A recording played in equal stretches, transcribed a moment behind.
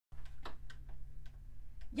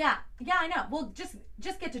Yeah, yeah, I know. Well, just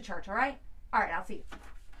get to church, all right? All right, I'll see you.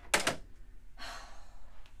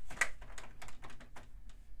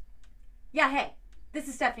 Yeah, hey, this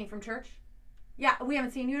is Stephanie from church. Yeah, we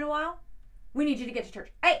haven't seen you in a while. We need you to get to church.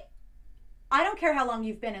 Hey, I don't care how long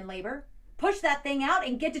you've been in labor. Push that thing out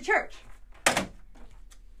and get to church.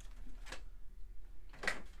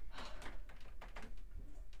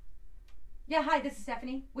 Yeah, hi, this is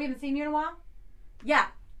Stephanie. We haven't seen you in a while. Yeah,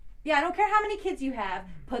 yeah, I don't care how many kids you have.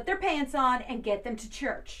 Put their pants on and get them to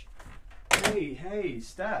church. Hey,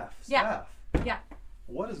 Steph. Yeah. Steph. Yeah.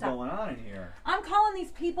 What is going on in here? I'm calling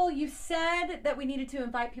these people. You said that we needed to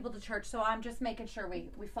invite people to church, so I'm just making sure we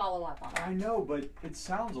follow up on that. I know, but it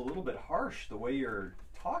sounds a little bit harsh the way you're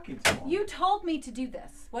talking to them. You told me to do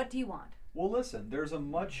this. What do you want? Well, listen, there's a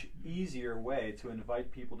much easier way to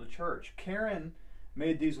invite people to church. Karen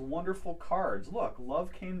made these wonderful cards. Look,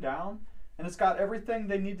 love came down, and it's got everything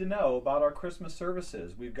they need to know about our Christmas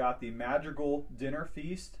services. We've got the Madrigal Dinner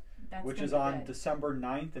Feast, which is on December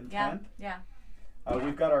 9th and 10th. Yeah.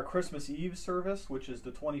 We've got our Christmas Eve service, which is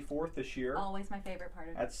the 24th this year. Always my favorite part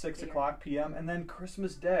of at 6 o'clock p.m. And then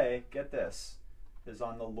Christmas Day, get this, is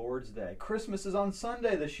on the Lord's Day. Christmas is on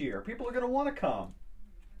Sunday this year. People are going to want to come.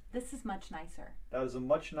 This is much nicer. That is a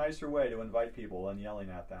much nicer way to invite people than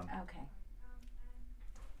yelling at them. Okay.